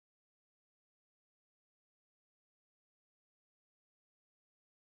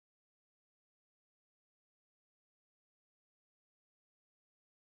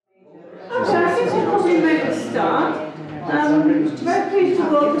think we'll probably make a start. Very pleased to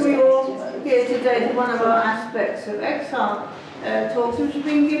welcome you all here today to one of our aspects of exile talks, which have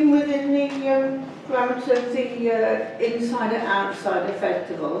been given within the parameters of the Insider-Outsider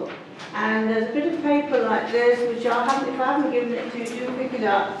Festival. And there's a bit of paper like this, which if I haven't given it to you, do pick it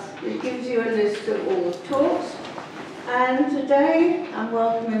up. It gives you a list of all the talks. And today I'm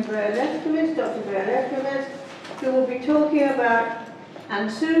welcoming Dr. Lewkowicz, who will be talking about "And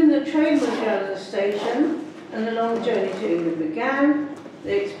soon the train will go to the station, and the long journey to England began,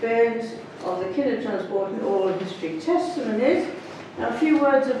 the experience of the Kindertransport and Oral History Testimonies." Now, a few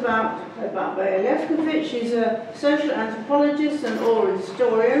words about Lewkowicz. She's a social anthropologist and oral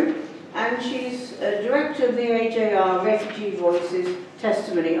historian, and she's a director of the AJR Refugee Voices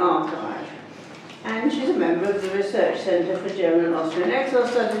Testimony Archive. And she's a member of the Research Centre for German and Austrian Exile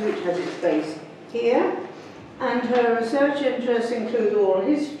Studies, which has its base here. And her research interests include oral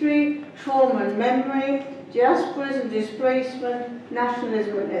history, trauma and memory, diasporas and displacement,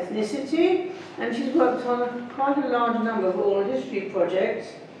 nationalism and ethnicity, and she's worked on quite a large number of oral history projects,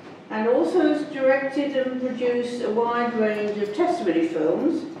 and also has directed and produced a wide range of testimony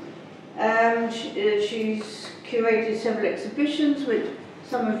films. She's curated several exhibitions, which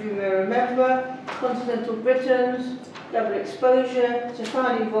some of you may remember: Continental Britons, Double Exposure,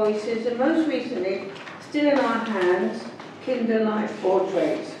 Sephardi Voices, and most recently, still in our hands, Kinder Life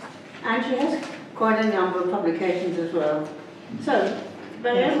Portraits. And she has quite a number of publications as well. So,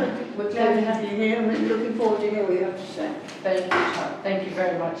 Bea, we're glad to have you here, and we're looking forward to hear what you have to say. Thank you, Charles. Thank you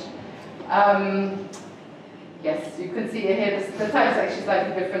very much. Yes, you can see here, the title's actually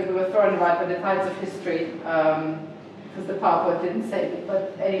slightly different. We were thrown right by the tides of history, because the PowerPoint didn't save it.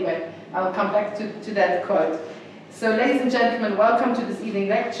 But anyway, I'll come back to that quote. So, ladies and gentlemen, welcome to this evening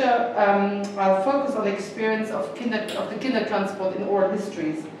lecture. I'll focus on the experience of the Kindertransport in oral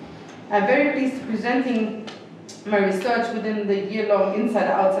histories. I'm very pleased to be presenting my research within the year-long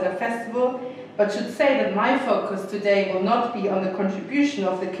Insider-Outsider Festival, but should say that my focus today will not be on the contribution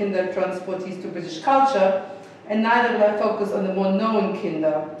of the Kindertransportees to British culture, and neither will I focus on the more known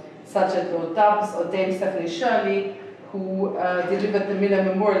Kinder, such as Lord Dubs or Dame Stephanie Shirley, who delivered the Miller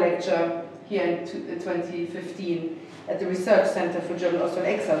Memorial Lecture here in 2015 at the Research Centre for German Austrian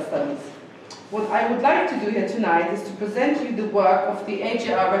Exile Studies. What I would like to do here tonight is to present you the work of the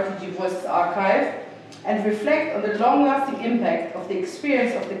AJR Refugee Voices Archive and reflect on the long-lasting impact of the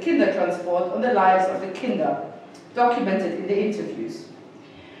experience of the Kindertransport on the lives of the Kinder, documented in the interviews.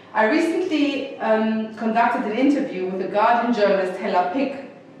 I recently conducted an interview with the Guardian journalist Hella Pick,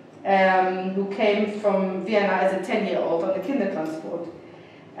 who came from Vienna as a 10-year-old on the Kindertransport.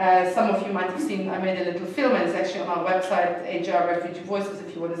 Some of you might have seen, I made a little film, and it's actually on our website, AJR Refugee Voices.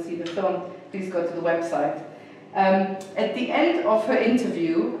 If you want to see the film, please go to the website. At the end of her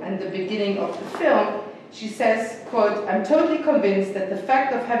interview and the beginning of the film, she says, quote, "I'm totally convinced that the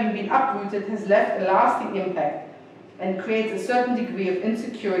fact of having been uprooted has left a lasting impact and creates a certain degree of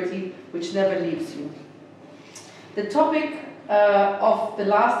insecurity which never leaves you." The topic of the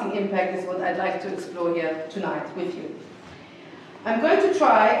lasting impact is what I'd like to explore here tonight with you. I'm going to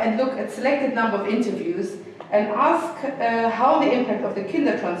try and look at a selected number of interviews and ask how the impact of the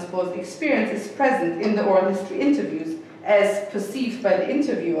Kindertransport experience is present in the oral history interviews as perceived by the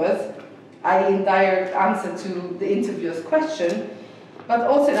interviewers, i.e. in direct answer to the interviewer's question, but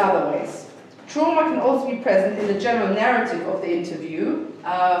also in other ways. Trauma can also be present in the general narrative of the interview.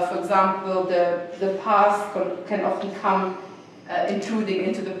 For example, the past can often come intruding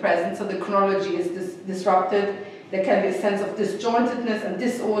into the present, so the chronology is disrupted. There can be a sense of disjointedness and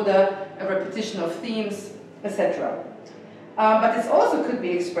disorder, a repetition of themes, etc. But this also could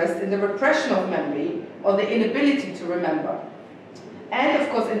be expressed in the repression of memory or the inability to remember. And of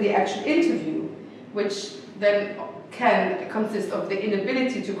course in the actual interview, which then can consist of the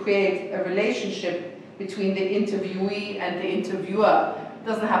inability to create a relationship between the interviewee and the interviewer. It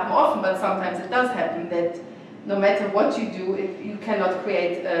doesn't happen often, but sometimes it does happen that no matter what you do, you cannot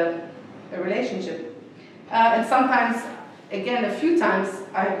create a relationship. And sometimes, again, a few times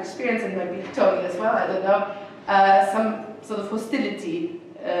I've experienced, and maybe Tony as well, I don't know, some sort of hostility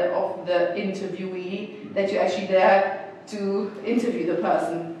of the interviewee, that you're actually there to interview the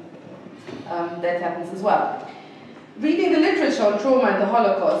person. That happens as well. Reading the literature on trauma and the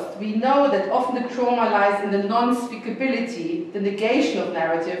Holocaust, we know that often the trauma lies in the non-speakability, the negation of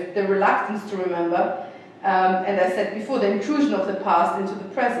narrative, the reluctance to remember, and I said before, the intrusion of the past into the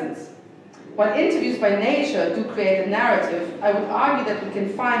present. While interviews by nature do create a narrative, I would argue that we can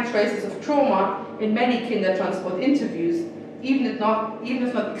find traces of trauma in many Kindertransport interviews, even if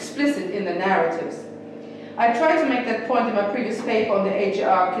not explicit in the narratives. I tried to make that point in my previous paper on the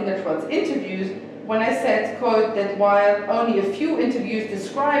AGR Kindertransport interviews when I said, quote, that while only a few interviews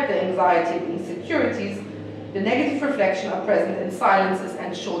describe the anxiety and insecurities, the negative reflection are present in silences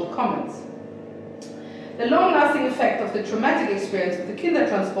and short comments. The long-lasting effect of the traumatic experience of the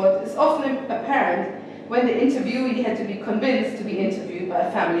Kindertransport is often apparent when the interviewee had to be convinced to be interviewed by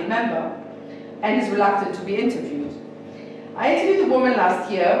a family member and is reluctant to be interviewed. I interviewed a woman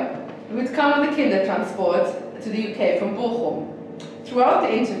last year who had come on the Kindertransport to the UK from Bochum. Throughout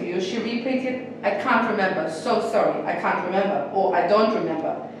the interview, she repeated, "I can't remember, so sorry, I can't remember," or "I don't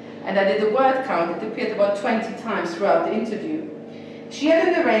remember." And I did a word count. It appeared about 20 times throughout the interview. She had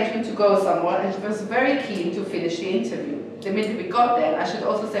an arrangement to go somewhere and she was very keen to finish the interview. The minute we got there, I should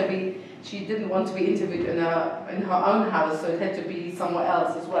also say she didn't want to be interviewed in her own house, so it had to be somewhere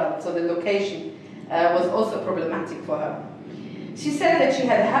else as well. So the location was also problematic for her. She said that she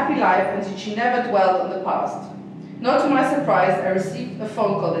had a happy life and that she never dwelled on the past. Not to my surprise, I received a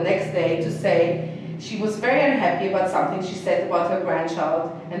phone call the next day to say she was very unhappy about something she said about her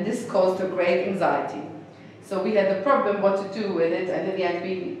grandchild, and this caused her great anxiety. So we had a problem what to do with it, and in the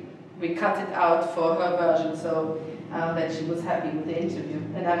end we cut it out for her version so that she was happy with the interview.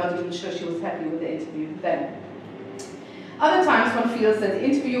 And I'm not even sure she was happy with the interview then. Other times one feels that the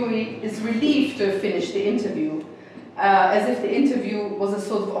interviewee is relieved to have finished the interview, as if the interview was a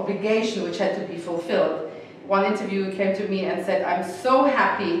sort of obligation which had to be fulfilled. One interviewer came to me and said, "I'm so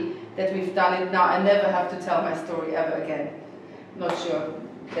happy that we've done it now, I never have to tell my story ever again." Not sure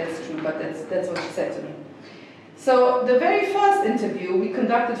that's true, but that's what she said to me. So the very first interview we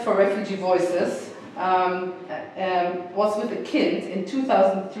conducted for Refugee Voices was with a kind in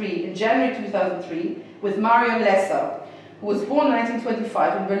 2003, in January 2003, with Marion Lesser, who was born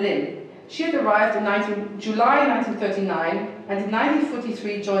 1925 in Berlin. She had arrived in July 1939 and in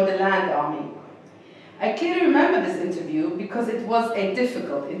 1943 joined the Land Army. I clearly remember this interview because it was a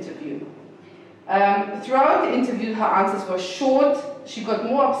difficult interview. Throughout the interview, her answers were short. She got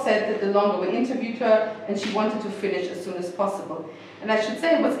more upset the longer we interviewed her, and she wanted to finish as soon as possible. And I should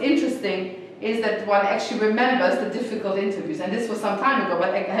say what's interesting is that one actually remembers the difficult interviews. And this was some time ago,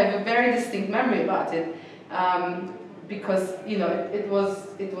 but I have a very distinct memory about it because it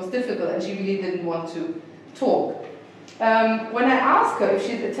was difficult, and she really didn't want to talk. When I asked her if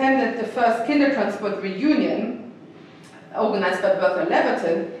she'd attended the first Kindertransport reunion organized by Bertha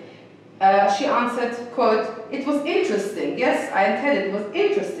Leverton, she answered, quote, "It was interesting. Yes, I attended. It was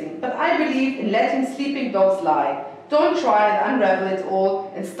interesting. But I believe in letting sleeping dogs lie. Don't try and unravel it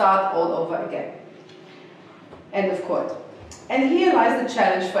all and start all over again." End of quote. And here lies the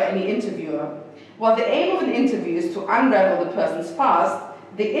challenge for any interviewer. While the aim of an interview is to unravel the person's past,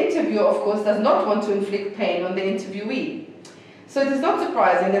 the interviewer, of course, does not want to inflict pain on the interviewee. So it is not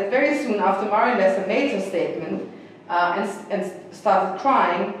surprising that very soon after Marion Lesser made her statement and started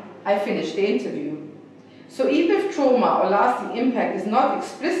crying, I finished the interview. So even if trauma or lasting impact is not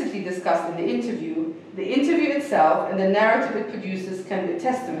explicitly discussed in the interview itself and the narrative it produces can be a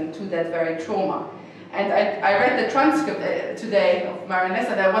testament to that very trauma. And I read the transcript today of Marion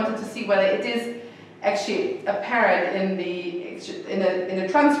Lesser, and I wanted to see whether it is actually apparent in the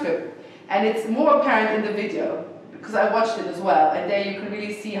transcript, and it's more apparent in the video because I watched it as well, and there you can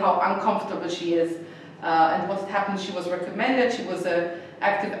really see how uncomfortable she is and what happened. She was recommended, she was an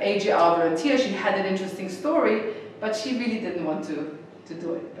active AGR volunteer, she had an interesting story, but she really didn't want to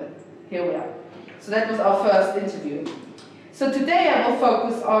do it, but here we are. So that was our first interview. So today I will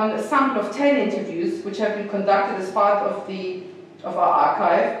focus on a sample of 10 interviews which have been conducted as part of our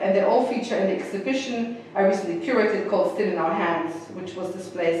archive, and they all feature in the exhibition I recently curated called Still in Our Hands, which was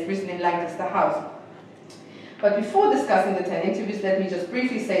displayed recently in Lancaster House. But before discussing the 10 interviews, let me just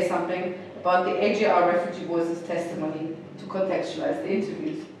briefly say something about the AGR Refugee Voices testimony to contextualize the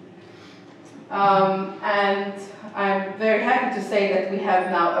interviews. And I'm very happy to say that we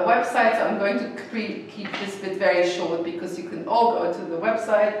have now a website, so I'm going to keep this bit very short because you can all go to the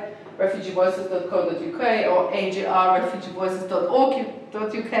website, refugeevoices.co.uk or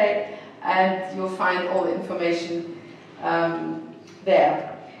agrrefugeevoices.org.uk, and you'll find all the information there.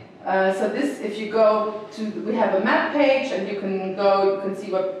 So this, if you go to, we have a map page, and you can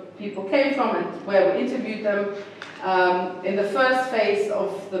see where people came from and where we interviewed them. In the first phase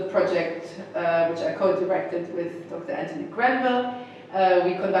of the project, which I co-directed with Dr. Anthony Grenville,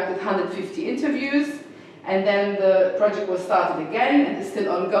 we conducted 150 interviews, and then the project was started again and is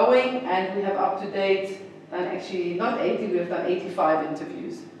still ongoing, and we have up to date, and actually not 80, we have done 85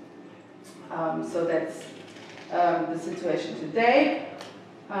 interviews. So that's the situation today.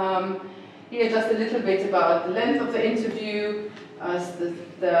 Here just a little bit about the length of the interview,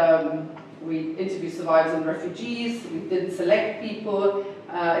 We interviewed survivors and refugees. We didn't select people.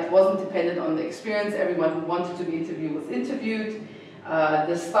 It wasn't dependent on the experience. Everyone who wanted to be interviewed was interviewed.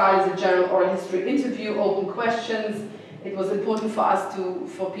 The style is a general oral history interview, open questions. It was important for us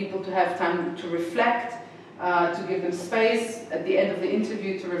for people to have time to reflect, to give them space at the end of the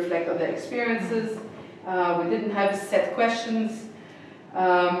interview to reflect on their experiences. We didn't have set questions.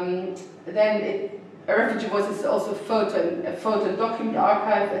 A refugee voice is also a photo and document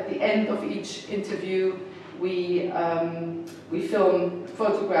archive. At the end of each interview, we film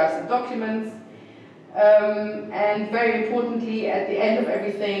photographs and documents. And very importantly, at the end of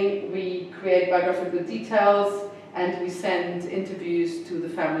everything, we create biographical details and we send interviews to the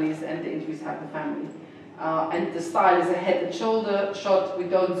families, and the interviews have the family. And the style is a head and shoulder shot. We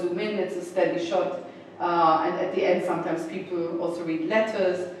don't zoom in, it's a steady shot. And at the end, sometimes people also read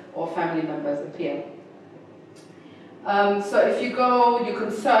letters or family members appear. So if you go, you can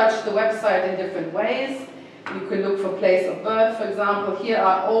search the website in different ways. You can look for place of birth, for example. Here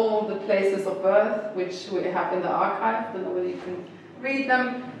are all the places of birth which we have in the archive. I don't know whether you can read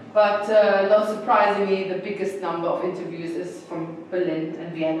them, but not surprisingly, the biggest number of interviews is from Berlin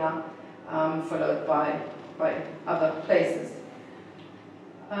and Vienna, followed by other places.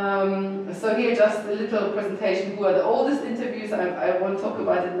 So here just a little presentation. Who are the oldest interviews? I won't talk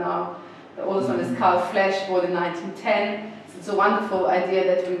about it now. The oldest one is Karl Flesch, born in 1910. It's a wonderful idea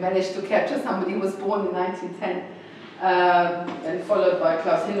that we managed to capture somebody who was born in 1910, and followed by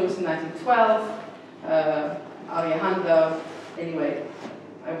Klaus Hinrichs in 1912, Arje Handler. Anyway,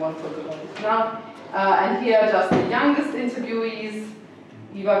 I won't talk about it now. And here are just the youngest interviewees: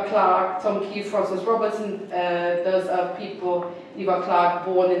 Eva Clark, Tom Keefe, Francis Robertson. Those are people. Eva Clark,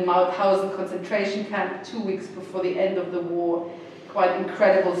 born in Mauthausen concentration camp 2 weeks before the end of the war. Quite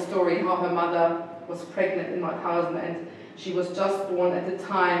incredible story how her mother was pregnant in Mauthausen, and she was just born at the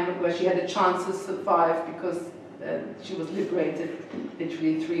time where she had a chance to survive because she was liberated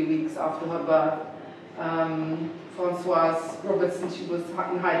literally 3 weeks after her birth. Françoise Robertson, she was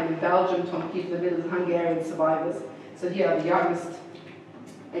in hiding in Belgium. Tom Keefe, the middle Hungarian survivors. So here are the youngest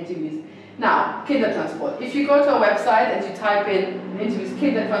interviews. Now, Kindertransport. If you go to our website and you type in interviews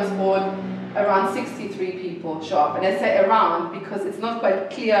Kindertransport, around 63 people show up. And I say around because it's not quite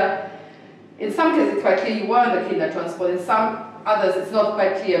clear. In some cases it's quite clear you were on the Kindertransport. In some others it's not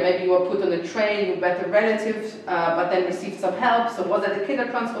quite clear. Maybe you were put on a train, you met a relative, but then received some help. So was it a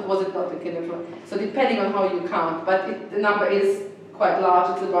Kindertransport, was it not a Kindertransport? So depending on how you count. But the number is quite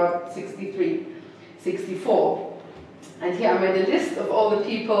large. It's about 63, 64. And here I made a list of all the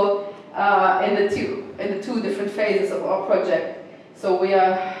people in the two different phases of our project. So we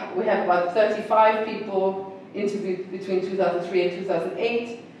have about 35 people interviewed between 2003 and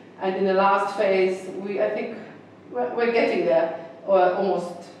 2008, and in the last phase, I think we're getting there, or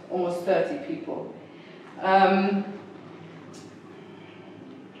almost 30 people.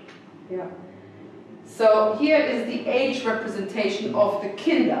 Yeah. So here is the age representation of the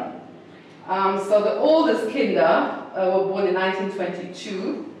Kinder. So the oldest Kinder were born in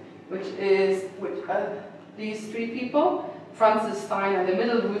 1922, which these three people. Francis Stein in the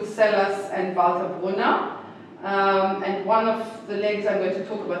middle, Ruth Sellers and Walter Brunner. And one of the ladies I'm going to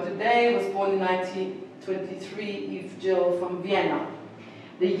talk about today was born in 1923, Eve Jill from Vienna.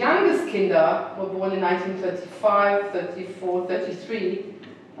 The youngest Kinder were born in 1935, 34, 33.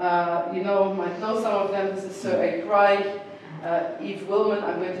 Might know some of them. This is Sir Eric Reich, Eve Willman.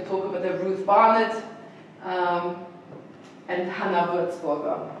 I'm going to talk about her, Ruth Barnett, and Hannah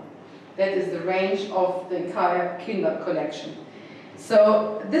Würzburger. That is the range of the entire Kinder collection.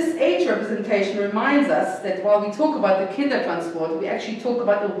 So this age representation reminds us that while we talk about the Kindertransport, we actually talk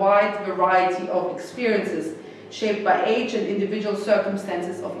about a wide variety of experiences shaped by age and individual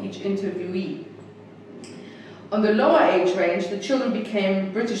circumstances of each interviewee. On the lower age range, the children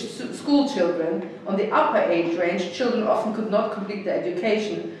became British school children. On the upper age range, children often could not complete their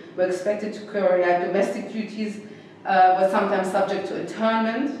education, were expected to carry out domestic duties, were sometimes subject to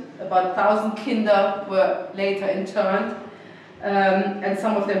internment. About 1,000 Kinder were later interned, and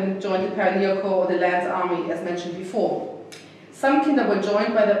some of them joined the Pioneer Corps or the Lands Army, as mentioned before. Some Kinder were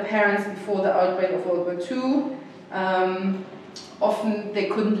joined by their parents before the outbreak of World War II. Often they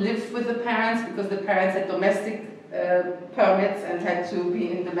couldn't live with the parents because the parents had domestic permits and had to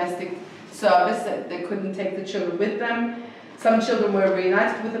be in domestic service. They couldn't take the children with them. Some children were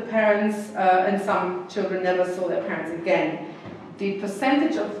reunited with the parents, and some children never saw their parents again. The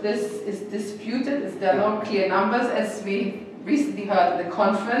percentage of this is disputed, there are no clear numbers, as we recently heard at the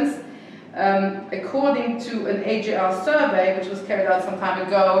conference. According to an AJR survey, which was carried out some time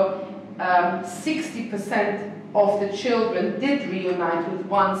ago, 60% of the children did reunite with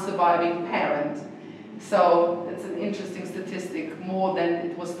one surviving parent. So it's an interesting statistic, more than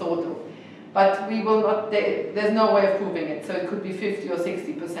it was thought of. But we will not, there's no way of proving it, so it could be 50 or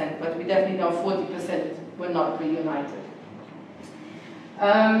 60%, but we definitely know 40% were not reunited.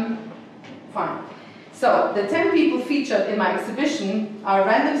 Fine. So the 10 people featured in my exhibition are a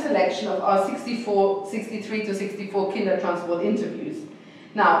random selection of our 63 to 64 Kindertransport interviews.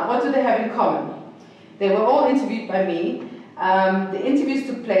 Now, what do they have in common? They were all interviewed by me. The interviews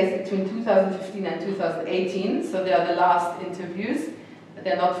took place between 2015 and 2018, so they are the last interviews.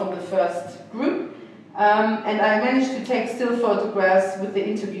 They're not from the first group. And I managed to take still photographs with the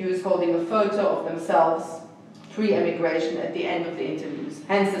interviewers holding a photo of themselves pre-emigration at the end of the interviews.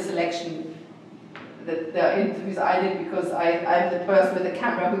 Hence the selection. The interviews I did because I'm the person with the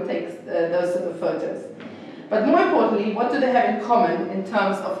camera who takes those sort of photos. But more importantly, what do they have in common in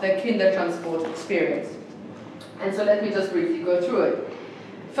terms of their Kindertransport experience? And so let me just briefly go through it.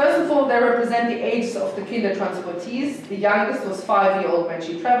 First of all, they represent the ages of the Kindertransportees. The youngest was 5-year-old when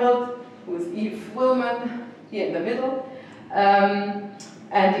she traveled, who was Eve Willman, here in the middle. And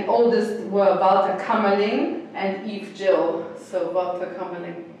the oldest were Walter Kammerling and Eve Jill. So Walter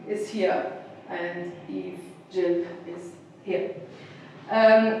Kammerling is here, and Eve Jill is here.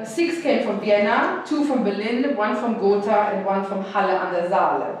 6 came from Vienna, 2 from Berlin, 1 from Gotha, and 1 from Halle an der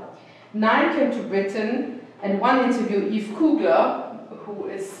Saale. 9 came to Britain, and 1 interview, Eve Kugler, who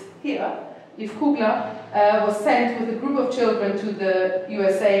is here. Eve Kugler was sent with a group of children to the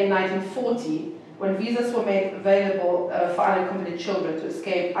USA in 1940, when visas were made available for unaccompanied children to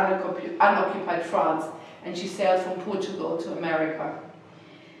escape unoccupied France, and she sailed from Portugal to America.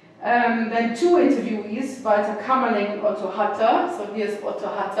 Then 2 interviewees, Walter Kammerling and Otto Hatter. So here's Otto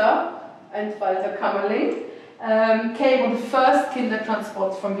Hatter and Walter Kammerling. Came on the first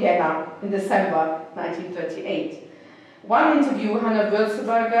Kindertransport from Vienna in December 1938. 1 interview, Hannah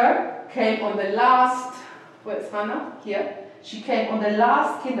Würzelberger, came on the last, where's Hannah? Here. She came on the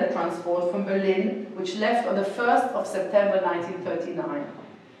last Kindertransport from Berlin, which left on the 1st of September 1939.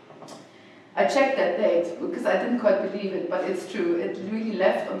 I checked that date because I didn't quite believe it, but it's true. It really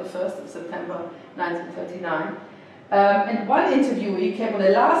left on the 1st of September 1939. And 1 interviewee came on the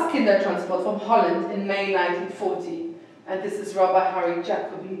last Kindertransport from Holland in May 1940. And this is Robert Harry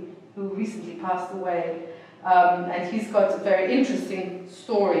Jacobi, who recently passed away. And he's got a very interesting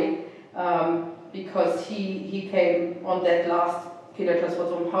story because he came on that last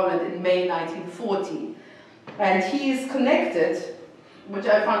Kindertransport from Holland in May 1940. And he is connected, which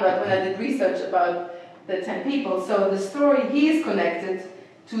I found out when I did research about the 10 people. So the story, he is connected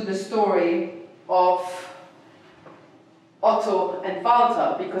to the story of Otto and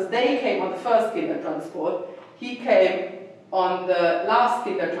Walter, because they came on the first Kindertransport. He came on the last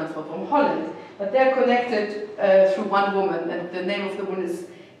Kindertransport from Holland. But they're connected through one woman, and the name of the woman is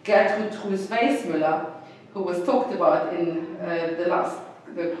Gertrud Truus-Weismüller, who was talked about in the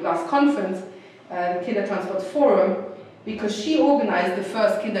last conference, the Kindertransport Forum, because she organized the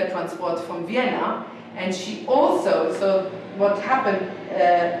first Kindertransport from Vienna, and she also, so what happened,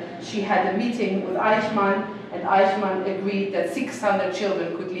 she had a meeting with Eichmann, and Eichmann agreed that 600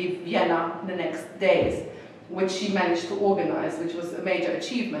 children could leave Vienna in the next days, which she managed to organize, which was a major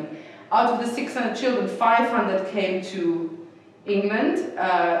achievement. Out of the 600 children, 500 came to England.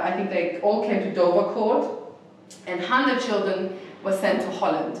 I think they all came to Dovercourt, and 100 children were sent to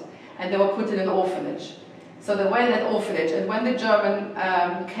Holland, and they were put in an orphanage. So they were in that orphanage, and when the German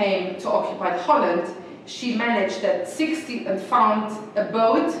came to occupy Holland, she managed that 60 and found a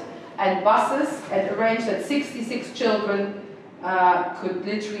boat and buses and arranged that 66 children could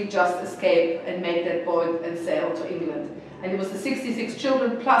literally just escape and make that boat and sail to England. And it was the 66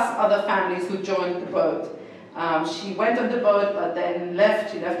 children plus other families who joined the boat. She went on the boat, but then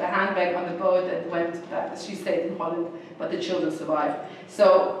left. She left her handbag on the boat and went back. She stayed in Holland, but the children survived.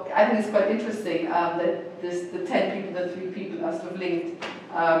 So I think it's quite interesting that the 10 people, the 3 people are sort of linked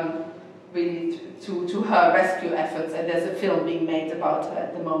really to her rescue efforts. And there's a film being made about her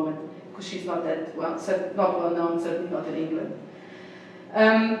at the moment, because she's not that well, not well known, certainly not in England.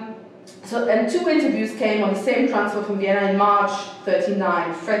 So, and 2 interviews came on the same transport from Vienna in March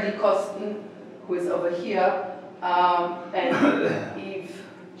 39. Freddie Kosten, who is over here, and Eve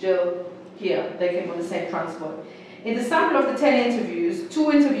Jill here. They came on the same transport. In the sample of the 10 interviews, 2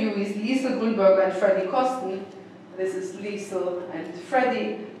 interviewees, Liesel Grünberger and Freddie Kosten, this is Liesel and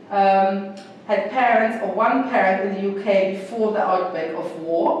Freddie, had parents or 1 parent in the UK before the outbreak of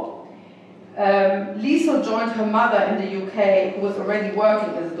war. Liesel joined her mother in the UK, who was already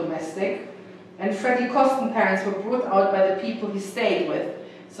working as a domestic, and Freddie Kosten's parents were brought out by the people he stayed with.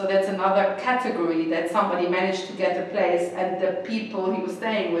 So that's another category, that somebody managed to get a place and the people he was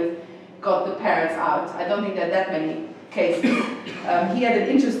staying with got the parents out. I don't think there are that many cases. He had an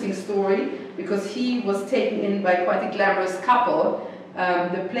interesting story because he was taken in by quite a glamorous couple,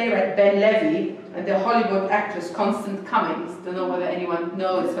 the playwright Ben Levy and the Hollywood actress Constance Cummings. Don't know whether anyone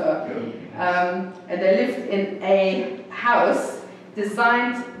knows her. And they lived in a house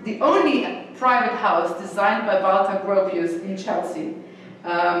designed, the only private house designed by Walter Gropius in Chelsea.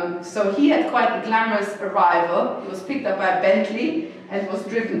 So he had quite a glamorous arrival. He was picked up by a Bentley and was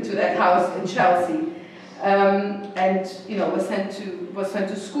driven to that house in Chelsea. And you know, was sent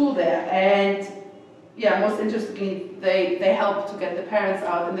to school there. And yeah, most interestingly, they helped to get the parents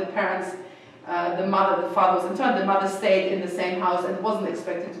out, and the parents, the father was interned. The mother stayed in the same house and wasn't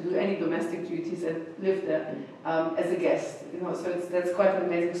expected to do any domestic duties and lived there as a guest. You know, so that's quite an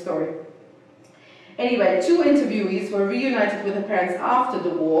amazing story. Anyway, 2 interviewees were reunited with their parents after the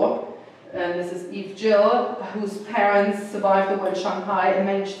war. And this is Eve Jill, whose parents survived the war in Shanghai and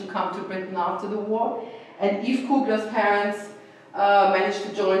managed to come to Britain after the war. And Eve Kugler's parents managed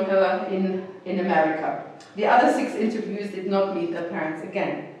to join her in America. The other 6 interviewees did not meet their parents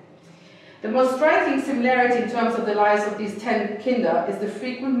again. The most striking similarity in terms of the lives of these 10 Kinder is the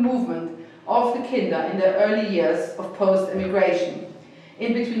frequent movement of the Kinder in their early years of post-immigration,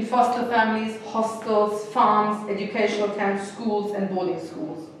 in between foster families, hostels, farms, educational camps, schools, and boarding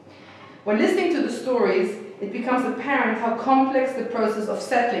schools. When listening to the stories, it becomes apparent how complex the process of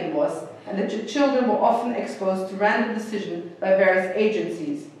settling was, and that the children were often exposed to random decisions by various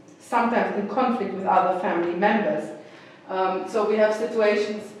agencies, sometimes in conflict with other family members. So we have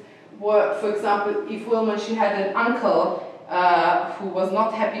situations where, for example, Eve Willman, she had an uncle who was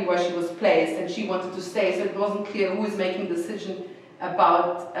not happy where she was placed, and she wanted to stay, so it wasn't clear who is making the decision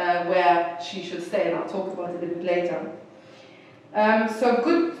about where she should stay, and I'll talk about it a bit later. So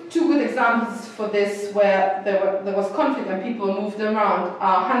 2 good examples for this where there was conflict and people moved around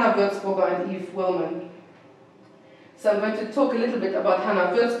are Hannah Würzburger and Eve Willman. So I'm going to talk a little bit about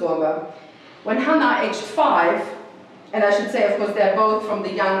Hannah Würzburger. When Hannah, aged 5, and I should say, of course, they're both from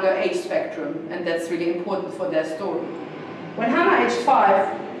the younger age spectrum, and that's really important for their story. When Hannah, aged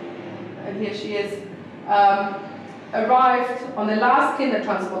 5, and here she is, arrived on the last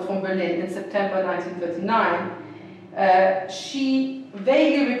Kindertransport from Berlin in September 1939, she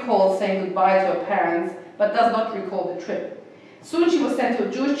vaguely recalls saying goodbye to her parents, but does not recall the trip. Soon she was sent to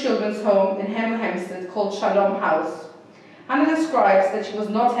a Jewish children's home in Hemel Hempstead called Shalom House. Hannah describes that she was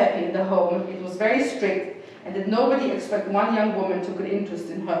not happy in the home, it was very strict, and that nobody expected one young woman took an interest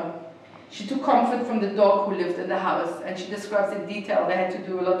in her. She took comfort from the dog who lived in the house, and she describes in detail they had to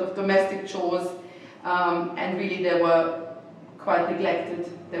do a lot of domestic chores, and really they were quite neglected.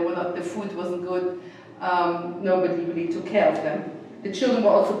 The food wasn't good. Nobody really took care of them. The children were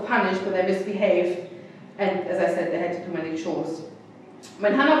also punished when they misbehaved, and as I said, they had to do many chores.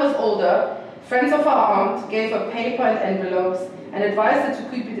 When Hannah was older, friends of her aunt gave her paper and envelopes and advised her to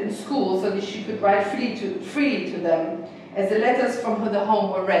keep it in school so that she could write freely to them, as the letters from the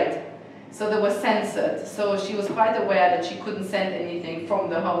home were read. So they were censored, so she was quite aware that she couldn't send anything from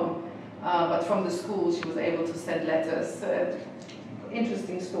the home, but from the school she was able to send letters.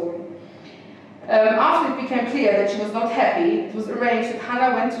 Interesting story. After it became clear that she was not happy, it was arranged that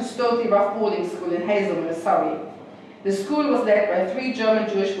Hannah went to Stokely Rough Boarding School in Hazelmere, Surrey. The school was led by 3 German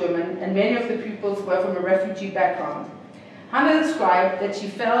Jewish women, and many of the pupils were from a refugee background. Hannah described that she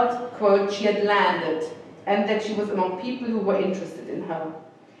felt, quote, she had landed, and that she was among people who were interested in her.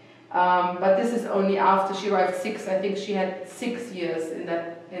 But this is only after she arrived 6. I think she had 6 years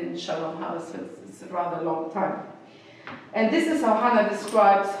in Shalom House, so it's a rather long time. And this is how Hannah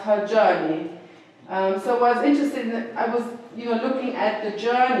describes her journey. So I was interested in, I was looking at the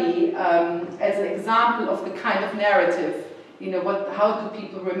journey as an example of the kind of narrative, how do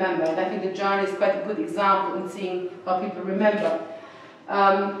people remember? And I think the journey is quite a good example in seeing how people remember.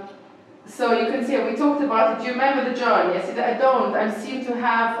 So you can see, we talked about it, do you remember the journey? I said, I don't. I seem to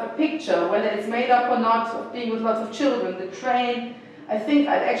have a picture, whether it's made up or not, of being with lots of children. The train, I think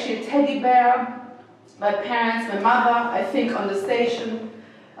I had actually a teddy bear, my parents, my mother, I think on the station.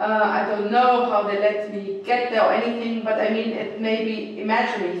 I don't know how they let me get there or anything, but I mean, it may be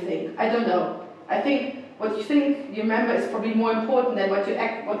imaginary thing. I don't know. I think what you think you remember is probably more important than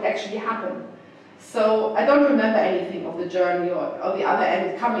what actually happened. So I don't remember anything of the journey or the other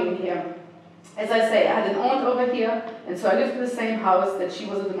end coming here. As I say, I had an aunt over here, and so I lived in the same house that she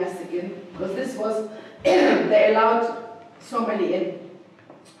was a domestic in, because this was, they allowed so many in,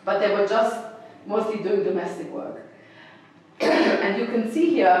 but they were just mostly doing domestic work. And you can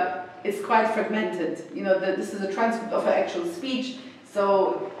see here, it's quite fragmented. This is a transcript of her actual speech.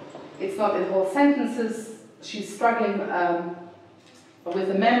 So it's not in whole sentences. She's struggling with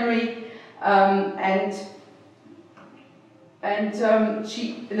the memory, and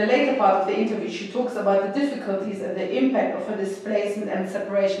she, in the later part of the interview, she talks about the difficulties and the impact of her displacement and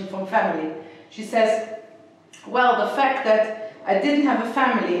separation from family. She says, well, the fact that I didn't have a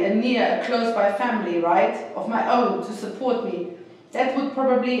family, a near, a close-by family, right, of my own to support me, that would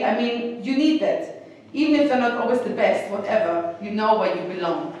probably, I mean, you need that. Even if they're not always the best, whatever, you know where you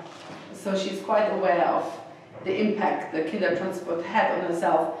belong. So she's quite aware of the impact the Kindertransport had on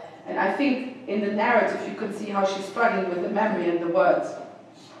herself. And I think in the narrative you can see how she's struggling with the memory and the words.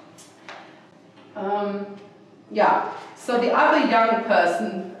 Yeah, so the other young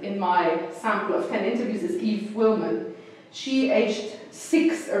person in my sample of 10 interviews is Eve Willman. She, aged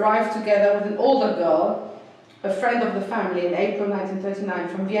 6, arrived together with an older girl, a friend of the family, in April 1939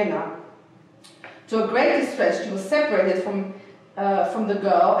 from Vienna. To a great distress, she was separated from the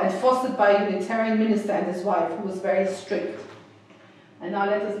girl and fostered by a Unitarian minister and his wife, who was very strict. And now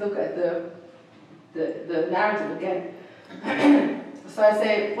let us look at the narrative again. So I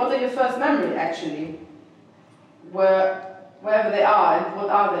say, what are your first memories, actually? Wherever they are, and what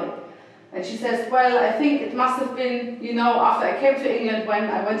are they? And she says, well, I think it must have been, you know, after I came to England when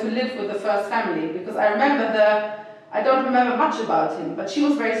I went to live with the first family, because I remember I don't remember much about him, but she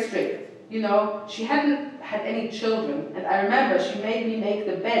was very strict. You know, she hadn't had any children, and I remember she made me make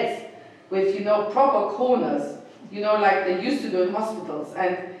the beds with, you know, proper corners, you know, like they used to do in hospitals,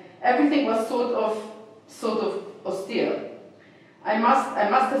 and everything was sort of austere. I must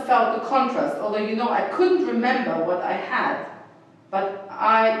have felt the contrast, although, you know, I couldn't remember what I had, but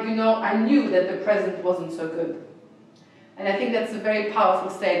I knew that the present wasn't so good. And I think that's a very powerful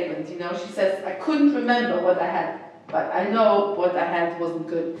statement, you know. She says, I couldn't remember what I had, but I know what I had wasn't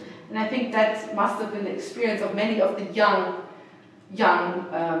good. And I think that must have been the experience of many of the young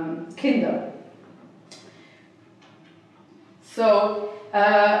Kinder. So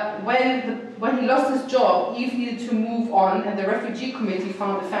when he lost his job, Eve needed to move on, and the refugee committee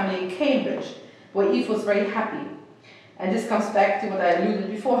found a family in Cambridge, where Eve was very happy. And this comes back to what I alluded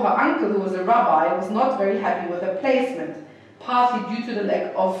before. Her uncle, who was a rabbi, was not very happy with her placement, partly due to the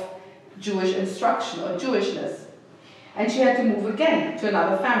lack of Jewish instruction or Jewishness. And she had to move again to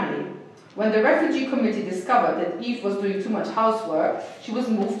another family. When the refugee committee discovered that Eve was doing too much housework, she was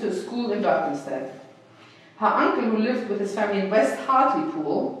moved to a school in Berkhamsted. Her uncle, who lived with his family in West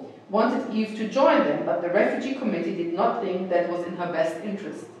Hartlepool, wanted Eve to join them, but the refugee committee did not think that was in her best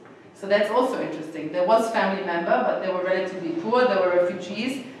interest. So that's also interesting. There was family member, but they were relatively poor, they were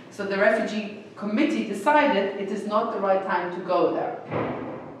refugees, so the refugee committee decided it is not the right time to go there.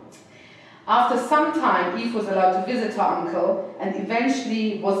 After some time, Eve was allowed to visit her uncle and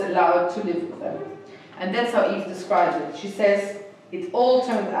eventually was allowed to live with them. And that's how Eve describes it. She says, it all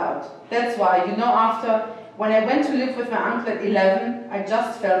turned out. That's why, you know, when I went to live with my uncle at 11, I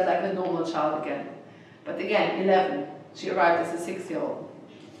just felt like a normal child again. But again, 11. She arrived as a 6-year-old.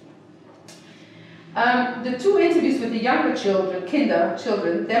 The two interviews with the younger children,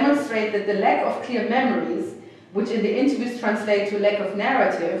 children, demonstrate that the lack of clear memories, which in the interviews translate to lack of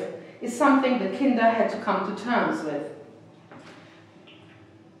narrative, is something that Kinder had to come to terms with.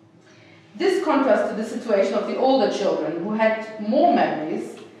 This contrasts to the situation of the older children, who had more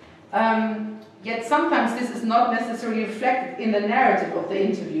memories, yet sometimes this is not necessarily reflected in the narrative of the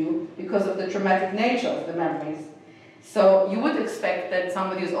interview because of the traumatic nature of the memories. So you would expect that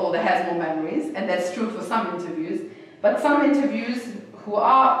somebody who's older has more memories, and that's true for some interviews, but some interviews who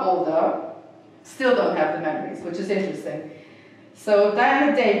are older still don't have the memories, which is interesting. So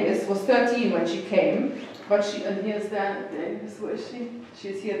Diana Davis was 13 when she came, but and here's Diana Davis, where is she?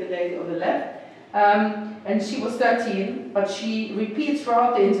 She's here, the lady on the left. And she was 13, but she repeats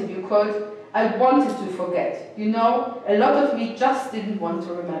throughout the interview, quote, I wanted to forget. You know, a lot of me just didn't want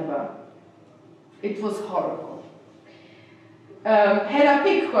to remember. It was horrible. Hedda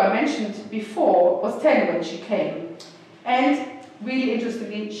Pick, who I mentioned before, was 10 when she came. And really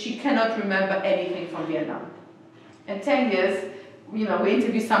interestingly, she cannot remember anything from Vietnam. In 10 years, you know, we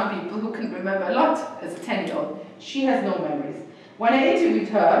interview some people who can remember a lot as a 10-year-old. She has no memories. When I interviewed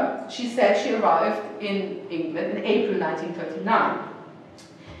her, she said she arrived in England in April 1939.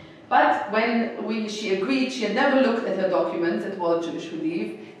 But when she agreed, she had never looked at her documents at World Jewish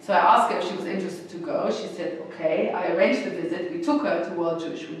Relief, so I asked her if she was interested to go. She said, okay. I arranged the visit. We took her to World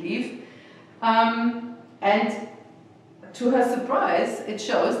Jewish Relief. And to her surprise, it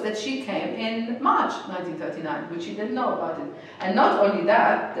shows that she came in March 1939, which she didn't know about it. And not only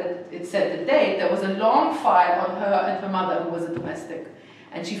that it said the date, there was a long file on her and her mother, who was a domestic.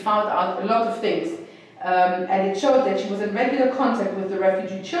 And she found out a lot of things. And it showed that she was in regular contact with the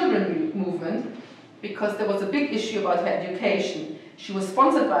refugee children movement because there was a big issue about her education. She was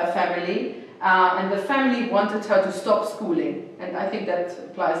sponsored by a family, and the family wanted her to stop schooling. And I think that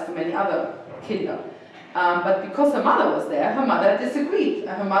applies to many other kinder. But because her mother was there, her mother disagreed.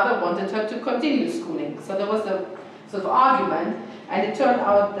 Her mother wanted her to continue schooling. So there was a sort of argument, and it turned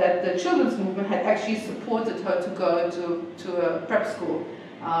out that the children's movement had actually supported her to go to a prep school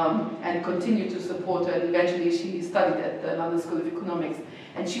and continued to support her. And eventually she studied at the London School of Economics.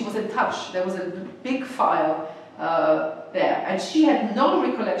 And she was in touch. There was a big file there. And she had no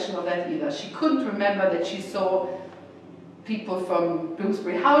recollection of that either. She couldn't remember that she saw people from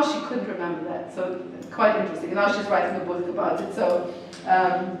Bloomsbury House. She couldn't remember that. So quite interesting. And now she's writing a book about it. So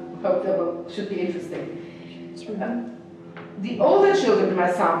hope that should be interesting. The older children in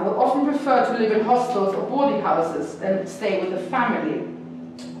my sample often preferred to live in hostels or boarding houses than stay with a family,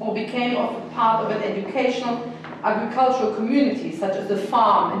 or became often part of an educational agricultural community, such as the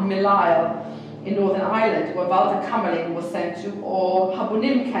farm in Milisle in Northern Ireland, where Walter Kammerling was sent to, or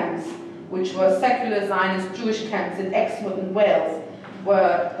Habonim camps, which were secular Zionist Jewish camps in Exmouth in Wales,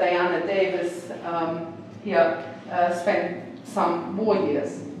 where Diana Davis spent some war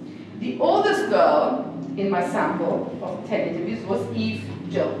years. The oldest girl in my sample of 10 interviews was Eve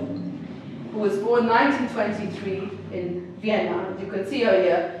Jill, who was born 1923 in Vienna. You can see her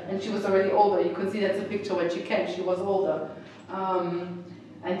here, and she was already older. You can see that's a picture when she came. She was older.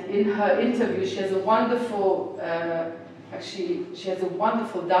 And in her interview, she has a wonderful, she has a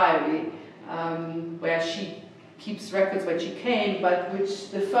wonderful diary where she keeps records when she came, but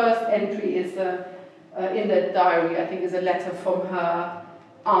which the first entry is in that diary, I think, is a letter from her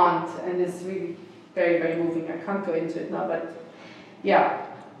aunt, and it's really very, very moving. I can't go into it now, but yeah.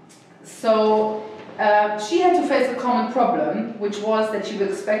 So she had to face a common problem, which was that she was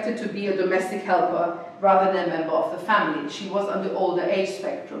expected to be a domestic helper rather than a member of the family. She was on the older age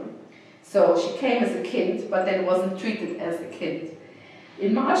spectrum. So she came as a kind, but then wasn't treated as a kind.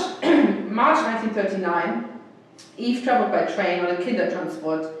 In March 1939, Eve travelled by train on a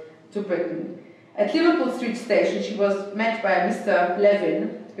Kindertransport to Britain. At Liverpool Street Station, she was met by a Mr.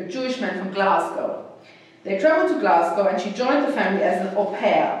 Levin, a Jewish man from Glasgow. They travelled to Glasgow, and she joined the family as an au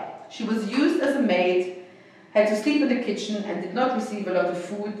pair. She was used as a maid, had to sleep in the kitchen, and did not receive a lot of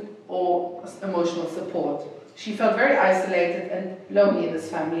food or emotional support. She felt very isolated and lonely in this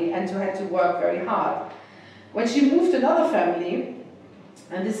family, and had to work very hard. When she moved to another family,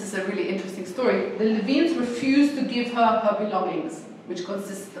 and this is a really interesting story, the Levines refused to give her her belongings, which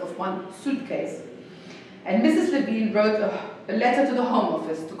consisted of one suitcase. And Mrs. Levine wrote a letter to the Home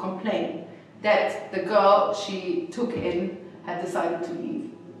Office to complain that the girl she took in had decided to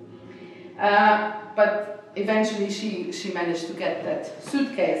leave. But eventually she managed to get that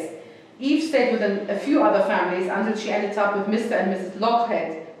suitcase. Eve stayed with a few other families until she ended up with Mr. and Mrs.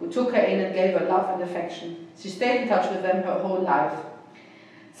 Lockhead, who took her in and gave her love and affection. She stayed in touch with them her whole life.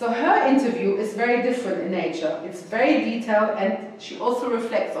 So her interview is very different in nature. It's very detailed, and she also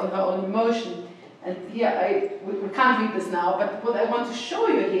reflects on her own emotion. And here, we can't read this now, but what I want to show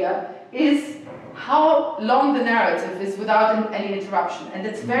you here is how long the narrative is without any interruption. And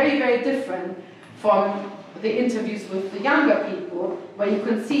it's very, very different from the interviews with the younger people, where you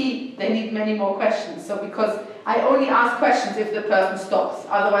can see they need many more questions. So because I only ask questions if the person stops,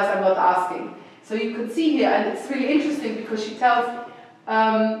 otherwise I'm not asking. So you can see here, and it's really interesting because she tells,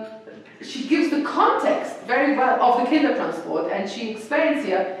 she gives the context very well of the Kindertransport, and she explains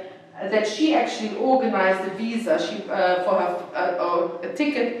here that she actually organized a visa for her, a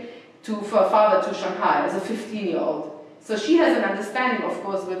ticket for her father to Shanghai as a 15-year-old. So she has an understanding, of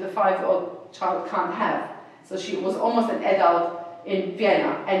course, with a 5-year-old child can't have. So she was almost an adult in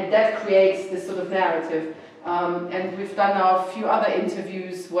Vienna, and that creates this sort of narrative. And we've done now a few other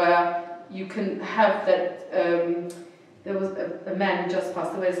interviews where you can have that. There was a man who just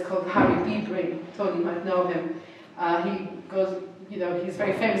passed away, it's called Harry Biebring. Tony might know him. He goes, he's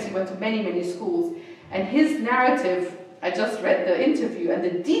very famous. He went to many, many schools. And his narrative, I just read the interview, and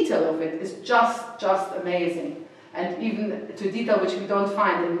the detail of it is just amazing. And even to detail which we don't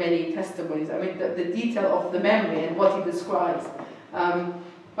find in many testimonies. I mean, the detail of the memory and what he describes.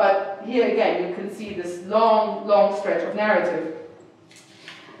 But here again, you can see this long, long stretch of narrative.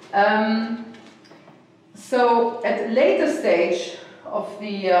 So at the later stage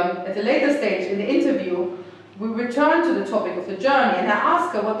in the interview, we return to the topic of the journey, and I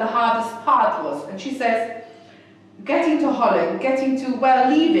ask her what the hardest part was, and she says, getting to Holland,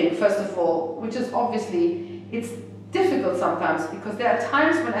 leaving first of all, which is obviously, it's difficult sometimes because there are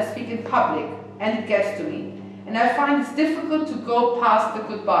times when I speak in public and it gets to me, and I find it's difficult to go past the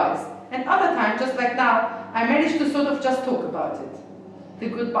goodbyes. And other times, just like now, I managed to sort of just talk about it. The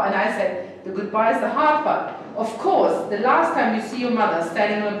goodbye, and I said, the goodbye is the hard part. Of course, the last time you see your mother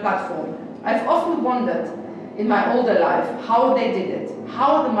standing on a platform, I've often wondered in my older life how they did it,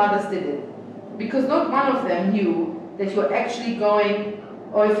 how the mothers did it. Because not one of them knew that you're actually going,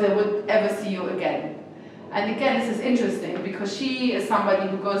 or if they would ever see you again. And again, this is interesting because she is somebody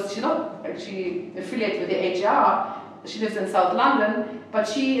who goes, she's not actually affiliated with the HR, she lives in South London, but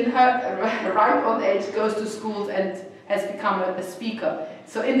she, in her ripe old age, goes to schools and has become a speaker.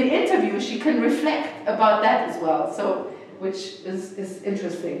 So in the interview, she can reflect about that as well, so, which is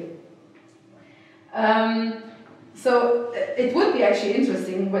interesting. So it would be actually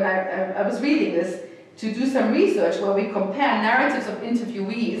interesting when I was reading this to do some research where we compare narratives of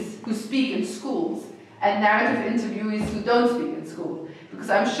interviewees who speak in schools and narrative interviewees who don't speak in school. Because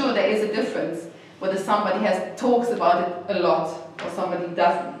I'm sure there is a difference whether somebody talks about it a lot or somebody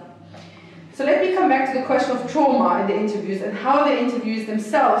doesn't. So let me come back to the question of trauma in the interviews and how the interviewees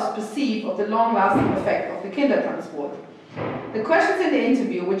themselves perceive of the long-lasting effect of the Kindertransport. The questions in the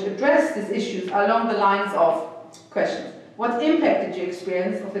interview which address these issues are along the lines of questions. What impact did you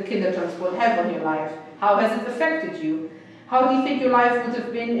experience of the Kindertransport have on your life? How has it affected you? How do you think your life would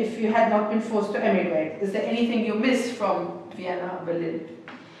have been if you had not been forced to emigrate? Is there anything you miss from Vienna or Berlin?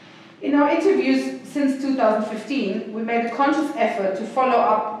 In our interviews since 2015, we made a conscious effort to follow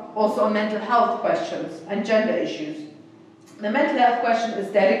up also on mental health questions and gender issues. The mental health question is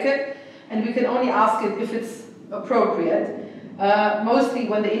delicate, and we can only ask it if it's appropriate, mostly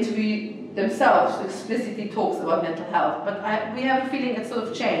when the interviewee themselves explicitly talks about mental health. But we have a feeling it's sort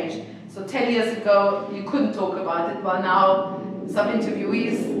of changed. So 10 years ago, you couldn't talk about it, while now some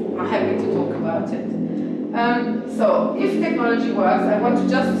interviewees are happy to talk about it. So if technology works, I want to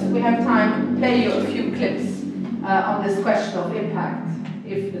just, we have time, play you a few clips on this question of impact.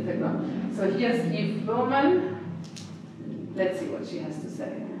 If the technology. So here's Eve Lohmann. Let's see what she has to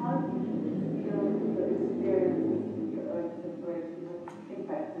say. How do you feel the experience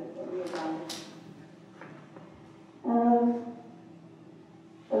impacted on your life?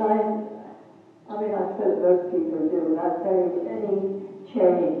 But I mean, I suppose most people do. I've very, any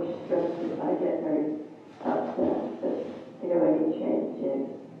change stresses, I get very upset, but you know, any changes.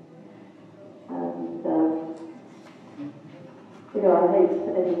 And you know, I hate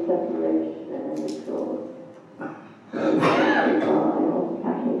any separation and any sort of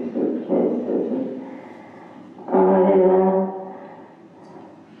packing suitcases.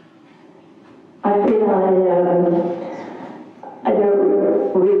 I feel I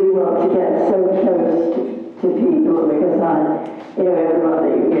don't really want to get so close to people because you know, everyone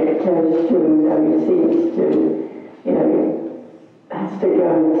that you get close to, you know, you seems to, you know, has to go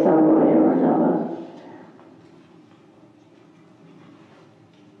in some way or another.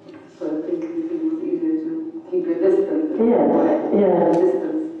 So I think it was easier to keep your distance. Yeah.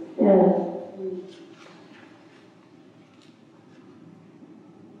 Distance. Yeah.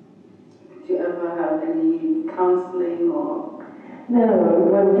 Did you ever have any counselling or? No,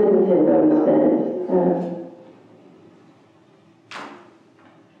 one didn't in those days.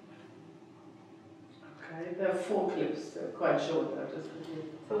 Okay, there are 4 clips, they're quite short.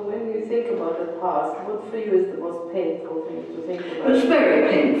 So when you think about the past, what for you is the most painful thing to think about? It was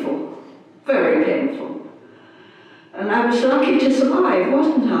very painful, very painful. And I was lucky to survive,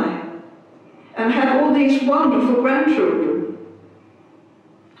 wasn't I? And have all these wonderful grandchildren.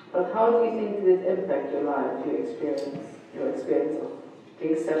 But how do you think did it impact your life, your experience of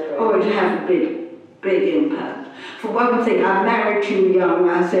being separated? Oh, it had a big impact. For one thing, I married too young,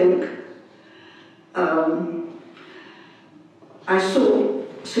 I think. I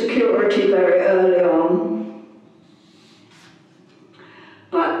sought security very early on.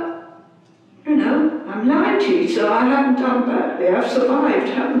 But, you know, I'm 90, so I haven't done badly. I've survived,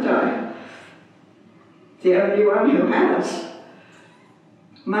 haven't I? The only one who has.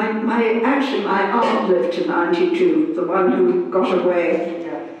 Actually, my aunt lived to 92, the one who got away.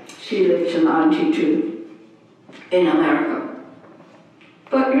 Yeah. She lived to 92 in America.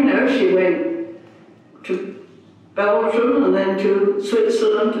 But, you know, she went to Belgium and then to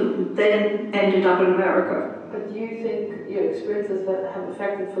Switzerland and then ended up in America. But do you think your experiences have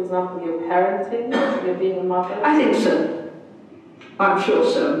affected, for example, your parenting, your being a mother? I think so. I'm sure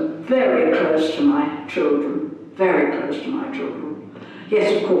so. Very close to my children. Very close to my children.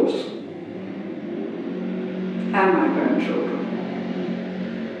 Yes, of course. And my grandchildren.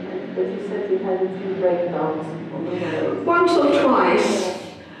 But you said you had a few breakdowns on the way. Once or twice,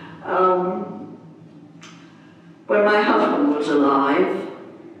 when my husband was alive,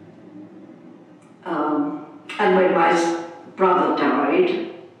 and when my brother died,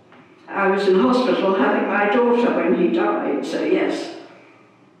 I was in hospital having my daughter when he died, so yes.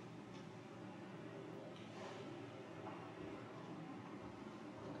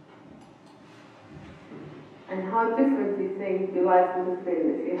 And how different do you think your life would have been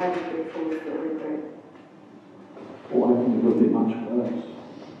if you hadn't been forced to immigrate? Oh, I think it would be much worse.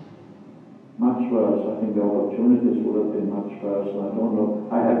 Much worse. I think the opportunities would have been much worse. I don't know.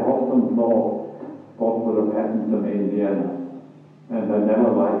 I have often thought what would have happened to me in Vienna. And I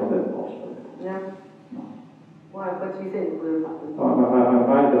never liked that prospect. Yeah? No. Why? What do you think would have happened?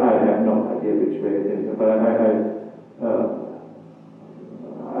 I have no idea which way it is, but I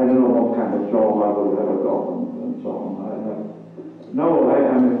don't know what kind of job I would have gotten and so on.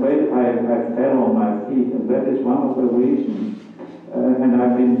 I'm afraid I fell on my feet, and that is one of the reasons, and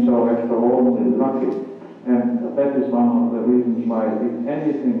I've been so extraordinarily lucky, and that is one of the reasons why, if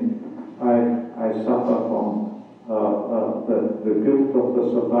anything, I suffer from the guilt of the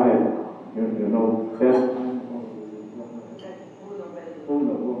survivor. You know, death.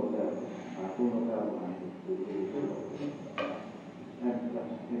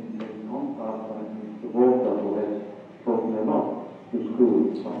 In contrast, to Walter, who has spoken a lot to school,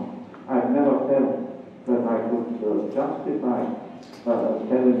 so I've never felt that I could justify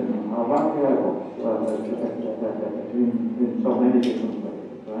telling him how lucky I was in so many different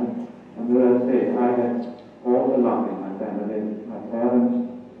ways, right? And as I say, I had all the luck in my family. My parents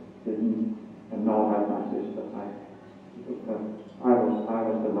didn't, and nor had my sister. I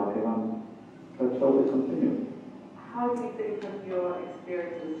was the lucky one. But so we continue. How do you think that your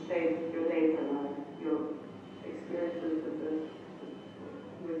experiences shaped your later life, your experiences with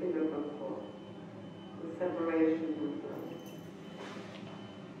the Kindertransport, the separation and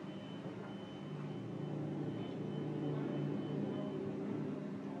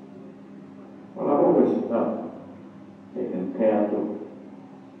Well, I've always taken care to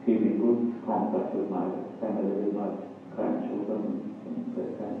keep in good contact with my family, with my grandchildren and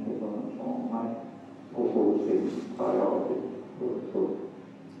their grandchildren and so on. I always been priority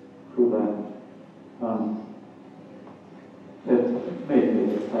to them. It made me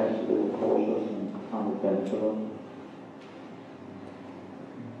perhaps a little cautious and unadventurous.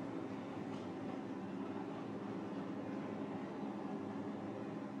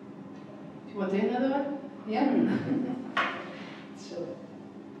 Do you want to do another one? Yeah? Sure.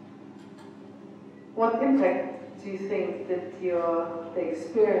 what impact do you think that the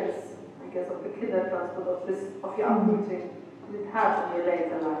experience, I guess, of the Kindertransport, of your uprooting, did it have on your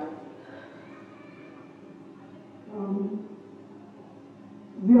later life?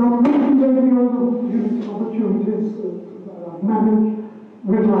 The uprooting gave me all the opportunities that I've managed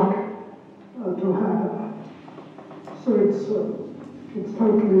with luck to have. So it's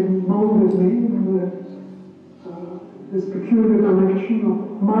totally molded me in this peculiar direction of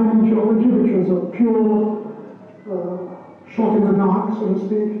mining geology, which was a pure shot in the dark, so to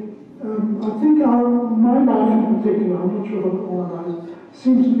speak. I think my life in particular, I'm not sure about all of ours,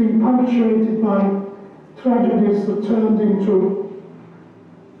 seems to be punctuated by tragedies that turned into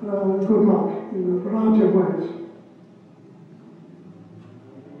good luck in a variety of ways.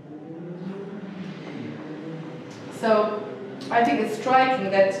 So I think it's striking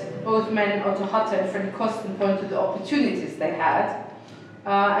that both men, Otto Hatter and Freddy Kosten, point to the opportunities they had.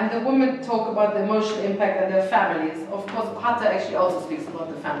 And the women talk about the emotional impact on their families. Of course, Hatter actually also speaks about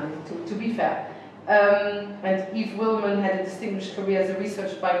the family, to be fair. And Eve Willman had a distinguished career as a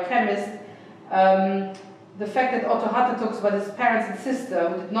research biochemist. The fact that Otto Hatter talks about his parents and sister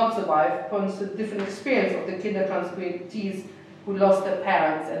who did not survive points to the different experience of the Kindertransportees who lost their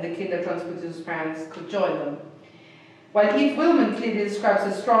parents and the Kindertransportees' parents could join them. While Eve Willman clearly describes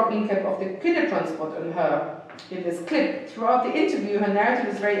the strong impact of the Kindertransport on her in this clip, throughout the interview her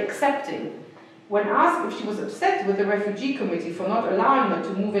narrative is very accepting. When asked if she was upset with the refugee committee for not allowing her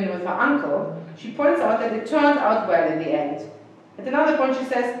to move in with her uncle, she points out that it turned out well in the end. At another point she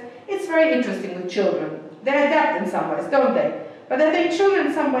says, "It's very interesting with children. They adapt in some ways, don't they? But I think children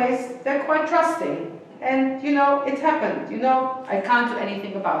in some ways, they're quite trusting. And, you know, it happened. You know, I can't do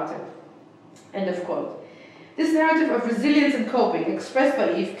anything about it." End of quote. This narrative of resilience and coping expressed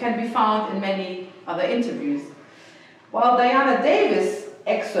by Eve can be found in many other interviews. While Diana Davis'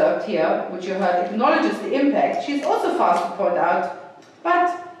 excerpt here, which you heard, acknowledges the impact, she's also fast to point out,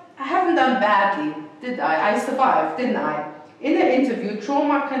 "But I haven't done badly, did I? I survived, didn't I?" In her interview,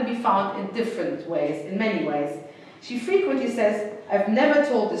 trauma can be found in different ways, in many ways. She frequently says, "I've never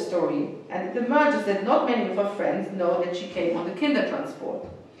told this story," and it emerges that not many of her friends know that she came on the Kindertransport.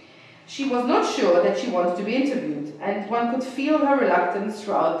 She was not sure that she wanted to be interviewed, and one could feel her reluctance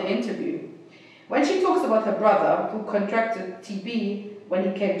throughout the interview. When she talks about her brother, who contracted TB, when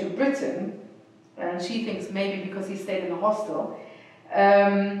he came to Britain, and she thinks maybe because he stayed in a hostel,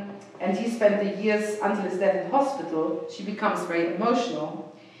 and he spent the years until his death in hospital, she becomes very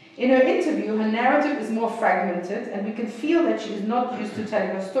emotional. In her interview, her narrative is more fragmented, and we can feel that she is not used to telling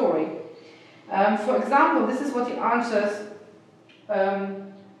her story. For example, this is what he answers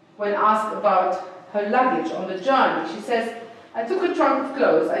when asked about her luggage on the journey. She says, "I took a trunk of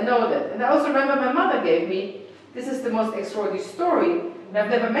clothes, I know that. And I also remember my mother gave me, this is the most extraordinary story, and I've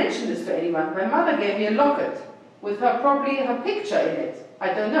never mentioned this to anyone. My mother gave me a locket with probably her picture in it. I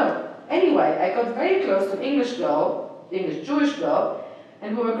don't know. Anyway, I got very close to an English Jewish girl, and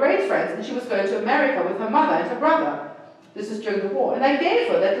we were great friends, and she was going to America with her mother and her brother. This is during the war. And I gave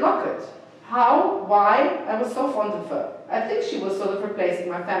her that locket. How? Why? I was so fond of her. I think she was sort of replacing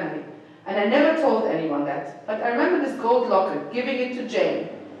my family. And I never told anyone that. But I remember this gold locket, giving it to Jane.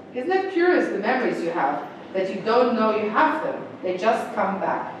 Isn't that curious, the memories you have, that you don't know you have them? They just come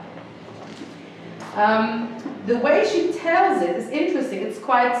back." The way she tells it is interesting. It's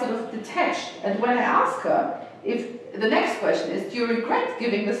quite sort of detached. And when I ask her, if the next question is, "Do you regret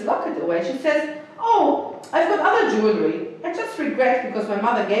giving this locket away?" She says, "Oh, I've got other jewelry. I just regret because my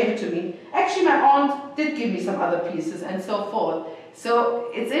mother gave it to me. Actually, my aunt did give me some other pieces," and so forth. So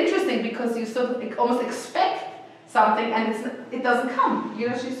it's interesting because you sort of almost expect something and it doesn't come. You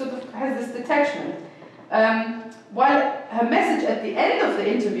know, she sort of has this detachment. While her message at the end of the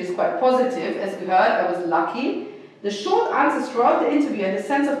interview is quite positive, as we heard, I was lucky, the short answers throughout the interview and the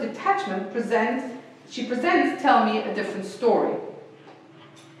sense of detachment she presents tell me a different story.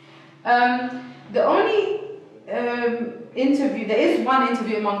 The only there is one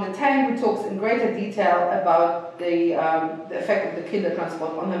interview among the 10 who talks in greater detail about the effect of the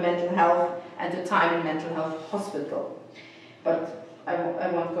Kindertransport on her mental health and her time in mental health hospital. But I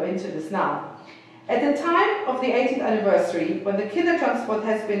won't go into this now. At the time of the 18th anniversary, when the Kindertransport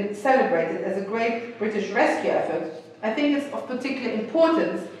has been celebrated as a great British rescue effort, I think it's of particular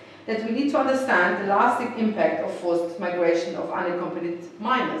importance that we need to understand the lasting impact of forced migration of unaccompanied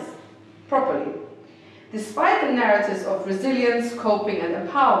minors properly. Despite the narratives of resilience, coping and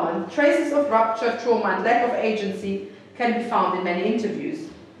empowerment, traces of rupture, trauma and lack of agency can be found in many interviews,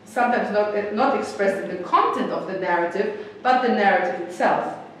 sometimes not expressed in the content of the narrative, but the narrative itself.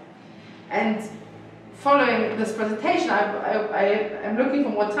 And following this presentation, I'm looking for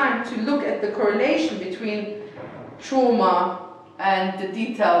more time to look at the correlation between trauma and the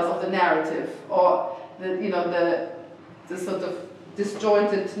details of the narrative, or the sort of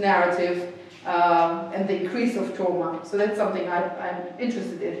disjointed narrative and the increase of trauma. So that's something I'm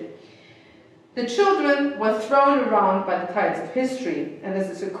interested in. The children were thrown around by the tides of history, and this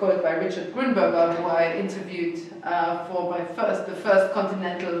is a quote by Richard Grünberger, who I interviewed for the first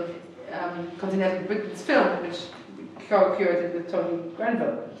Continental Britain's film, which co-curated with Tony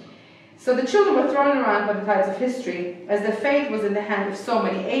Grenville. So the children were thrown around by the tides of history, as their fate was in the hand of so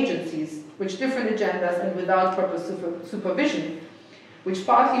many agencies, with different agendas and without proper supervision, which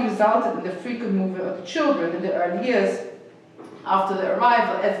partly resulted in the frequent movement of the children in the early years after the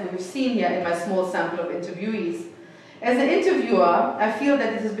arrival, as we've seen here in my small sample of interviewees. As an interviewer, I feel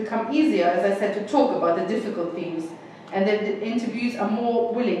that it has become easier, as I said, to talk about the difficult themes, and that the interviews are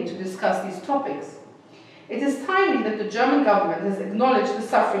more willing to discuss these topics. It is timely that the German government has acknowledged the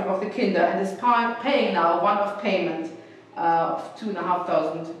suffering of the Kinder and is paying now a one-off payment of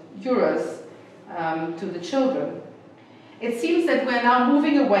 €2,500 to the children. It seems that we're now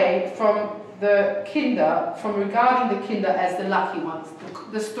moving away from the Kinder, from regarding the Kinder as the lucky ones.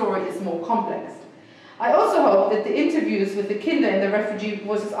 The story is more complex. I also hope that the interviews with the Kinder in the Refugee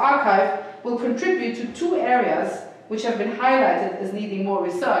Voices Archive will contribute to two areas which have been highlighted as needing more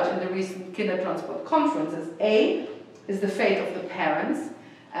research in the recent Kindertransport conferences. A is the fate of the parents,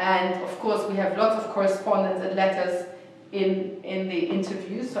 and of course we have lots of correspondence and letters in the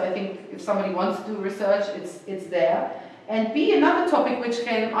interviews, so I think if somebody wants to do research, it's there. And B, another topic which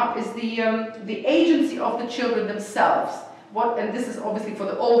came up is the agency of the children themselves. And this is obviously for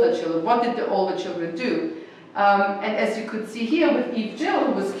the older children. What did the older children do? And as you could see here with Eve Jill,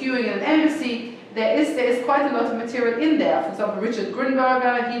 who was queuing in an embassy, there is quite a lot of material in there. For example, Richard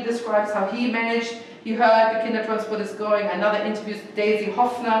Grünberger, he describes how he managed. You heard the Kindertransport is going. Another interview is Daisy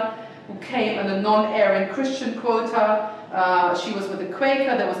Hoffner, who came on a non-Aryan Christian quota. She was with a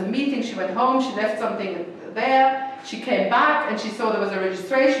Quaker. There was a meeting. She went home. She left something there. She came back and she saw there was a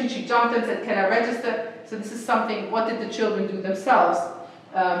registration. She jumped and said, "Can I register?" So this is something, what did the children do themselves,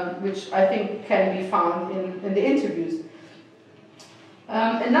 which I think can be found in the interviews.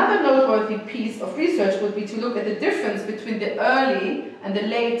 Another noteworthy piece of research would be to look at the difference between the early and the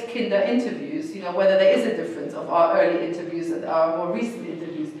late kinder interviews, you know, whether there is a difference of our early interviews and our more recent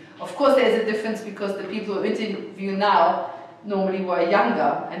interviews. Of course there is a difference because the people who interview now normally were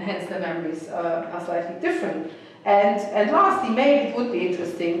younger and hence their memories are slightly different. And lastly, maybe it would be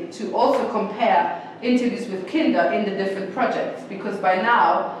interesting to also compare interviews with kinder in the different projects, because by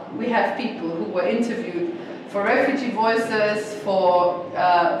now we have people who were interviewed for Refugee Voices, for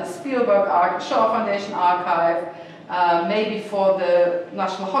the Spielberg Shaw Foundation Archive, maybe for the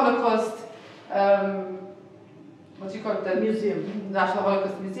National Holocaust, what do you call it? The Museum. National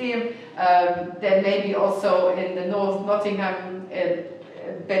Holocaust Museum. Then maybe also in the North Nottingham,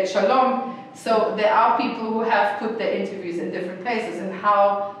 Bet Shalom. So there are people who have put their interviews in different places, and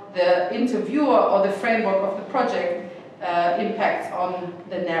how the interviewer or the framework of the project impacts on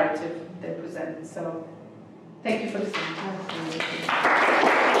the narrative they present. So thank you for listening.